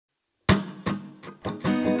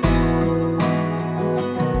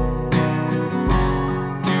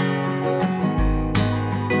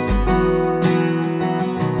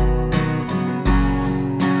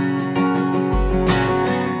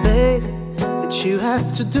you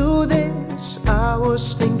have to do this? I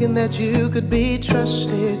was thinking that you could be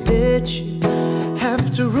trusted. Did you have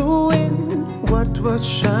to ruin what was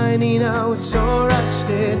shiny? Now it's all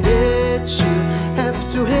rusted. Did you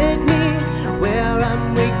have to hit me where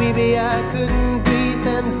I'm weak? Baby, I couldn't breathe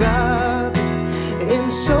and rub in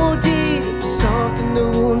so deep, soften the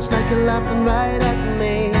wounds like you're laughing right at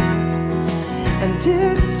me. And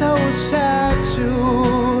it's so sad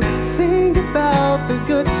to think about the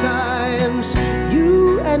good times,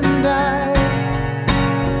 you and I.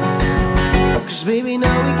 'Cause baby,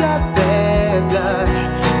 now we got bad blood.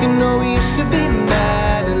 You know we used to be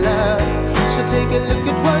mad in love. So take a look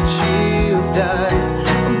at what you've done.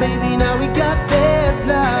 And baby, now we got bad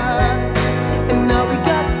blood. And now we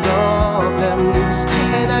got problems,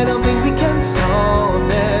 and I don't think we can solve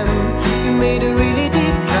them. You made a really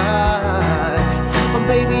deep cut. Oh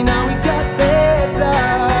baby, now we got bad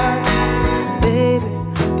blood. Baby,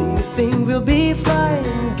 do you think we'll be fine?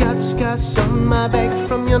 Got scars on my back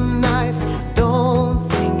from your knife. Don't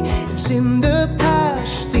think it's in the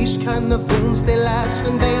past. These kind of wounds, they last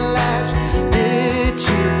and they last. Did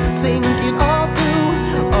you think it all through?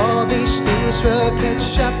 All these things will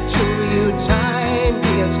catch up to you. Time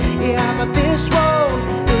heals, yeah, but this won't.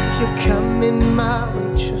 If you come in my way,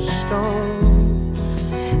 just don't.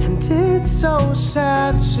 And it's so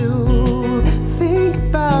sad to think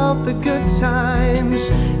about the good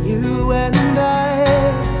times, you and I.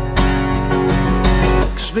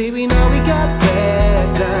 'Cause baby, now we got bad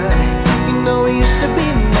blood. You know we used to be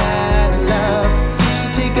mad in love. So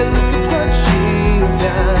take a look at what you've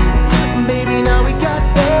done. Baby, now we got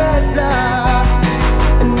bad blood.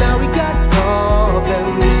 And now we got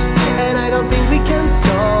problems, and I don't think we can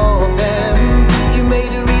solve them. You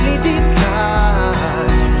made a really deep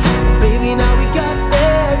cut. Baby, now we got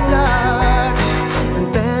bad blood. And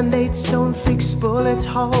band-aids don't fix bullet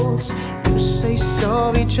holes. You say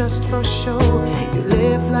sorry just for show. You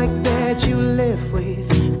live like that, you live with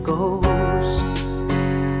ghosts.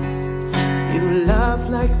 You love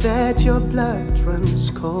like that, your blood runs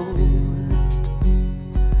cold.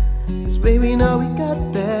 'Cause baby, now we got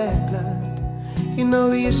bad blood. You know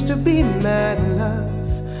we used to be mad in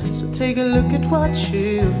love. So take a look at what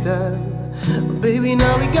you've done. Baby,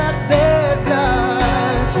 now we got bad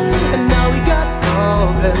blood. And now we got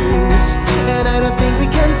problems, and I don't think we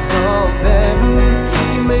can solve them.